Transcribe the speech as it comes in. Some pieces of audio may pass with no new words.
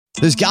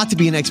There's got to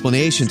be an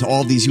explanation to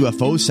all of these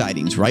UFO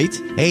sightings, right?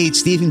 Hey,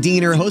 it's Stephen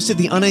Diener, host of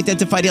the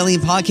Unidentified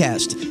Alien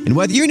Podcast. And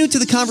whether you're new to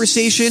the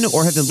conversation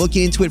or have been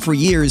looking into it for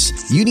years,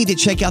 you need to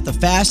check out the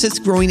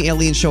fastest growing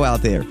alien show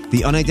out there,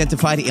 the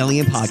Unidentified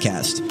Alien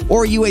Podcast,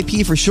 or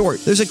UAP for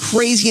short. There's a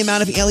crazy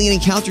amount of alien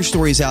encounter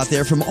stories out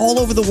there from all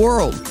over the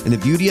world. And the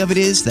beauty of it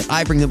is that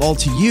I bring them all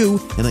to you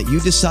and let you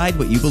decide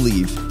what you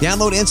believe.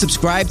 Download and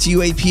subscribe to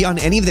UAP on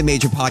any of the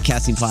major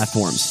podcasting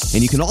platforms.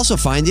 And you can also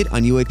find it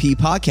on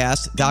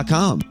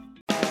UAPpodcast.com.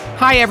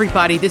 Hi,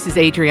 everybody. This is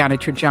Adriana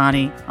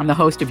Trajani. I'm the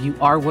host of You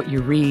Are What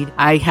You Read.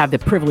 I have the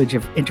privilege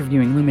of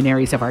interviewing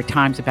luminaries of our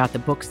times about the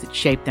books that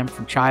shaped them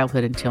from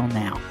childhood until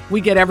now.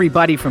 We get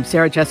everybody from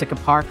Sarah Jessica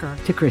Parker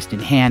to Kristen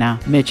Hanna,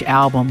 Mitch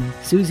Albom,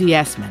 Susie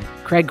Essman,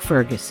 Craig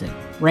Ferguson,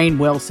 Rainn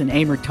Wilson,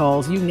 Amor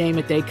Tolls, you name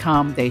it, they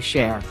come, they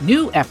share.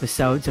 New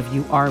episodes of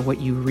You Are What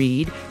You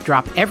Read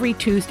drop every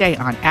Tuesday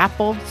on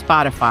Apple,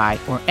 Spotify,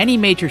 or any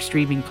major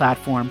streaming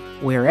platform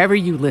wherever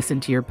you listen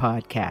to your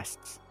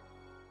podcasts.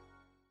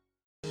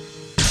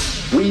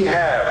 We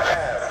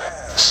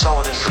have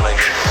solid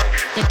information.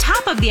 The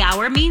top of the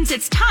hour means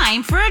it's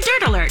time for a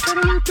Dirt Alert.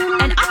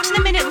 An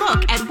up-to-the-minute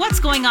look at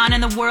what's going on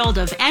in the world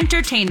of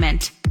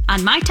entertainment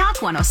on My Talk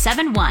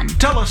 107.1.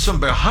 Tell us some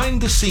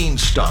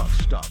behind-the-scenes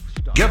stuff.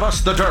 Give us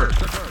the dirt.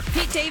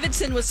 Pete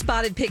Davidson was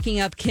spotted picking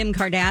up Kim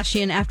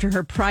Kardashian after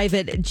her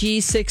private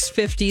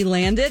G650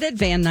 landed at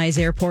Van Nuys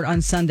Airport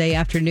on Sunday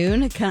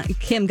afternoon.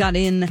 Kim got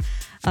in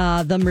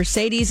the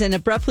Mercedes and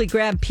abruptly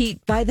grabbed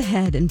Pete by the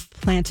head and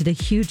planted a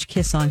huge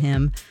kiss on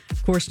him.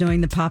 Of course,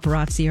 knowing the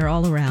paparazzi are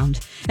all around.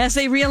 As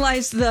they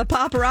realized the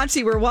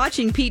paparazzi were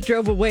watching, Pete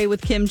drove away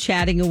with Kim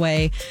chatting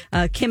away.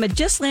 Kim had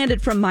just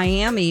landed from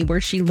Miami,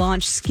 where she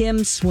launched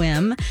Skim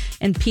Swim,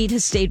 and Pete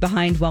has stayed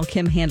behind while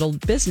Kim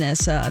handled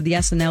business. The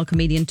SNL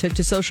comedian took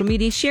to social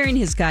media, sharing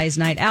his guys'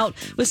 night out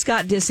with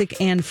Scott Disick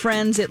and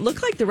friends. It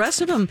looked like the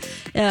rest of them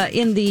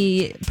in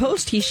the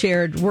post he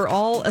shared were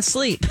all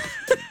asleep.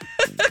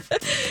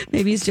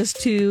 Maybe he's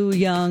just too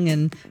young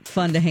and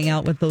fun to hang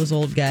out with those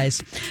old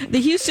guys. The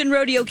Houston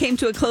Rodeo came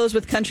to a close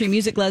with country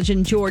music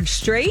legend George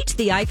Strait.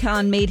 The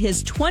icon made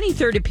his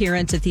 23rd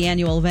appearance at the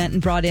annual event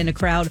and brought in a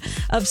crowd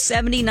of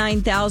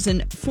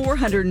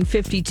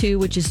 79,452,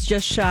 which is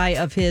just shy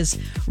of his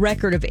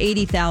record of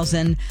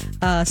 80,000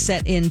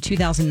 set in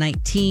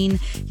 2019.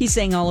 He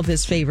sang all of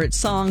his favorite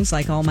songs,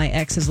 like All My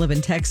Exes Live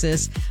in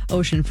Texas,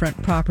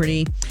 Oceanfront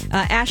Property.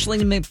 Ashley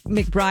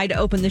McBride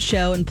opened the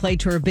show and played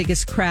to her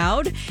biggest crowd.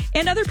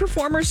 And other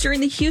performers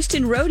during the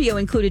Houston Rodeo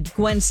included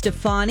Gwen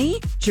Stefani,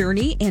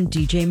 Journey, and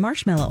DJ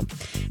Marshmello.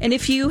 And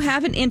if you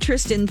have an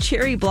interest in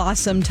cherry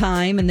blossom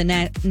time in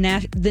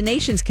the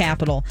nation's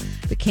capital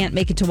but can't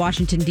make it to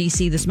Washington,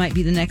 D.C., this might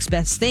be the next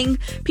best thing.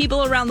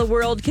 People around the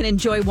world can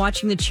enjoy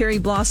watching the cherry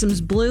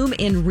blossoms bloom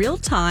in real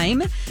time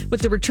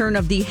with the return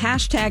of the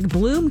hashtag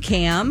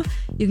BloomCam.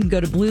 You can go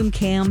to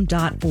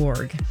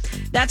bloomcam.org.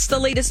 That's the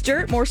latest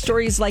dirt. More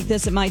stories like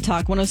this at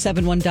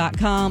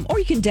mytalk1071.com, or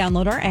you can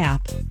download our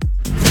app.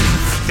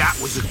 That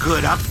was a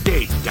good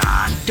update,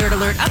 Don. Dirt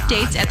Alert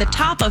updates at the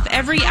top of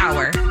every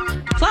hour.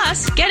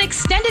 Plus, get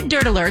extended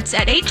Dirt Alerts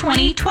at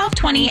 8:20,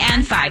 12:20,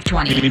 and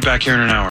 5:20. Meet back here in an hour.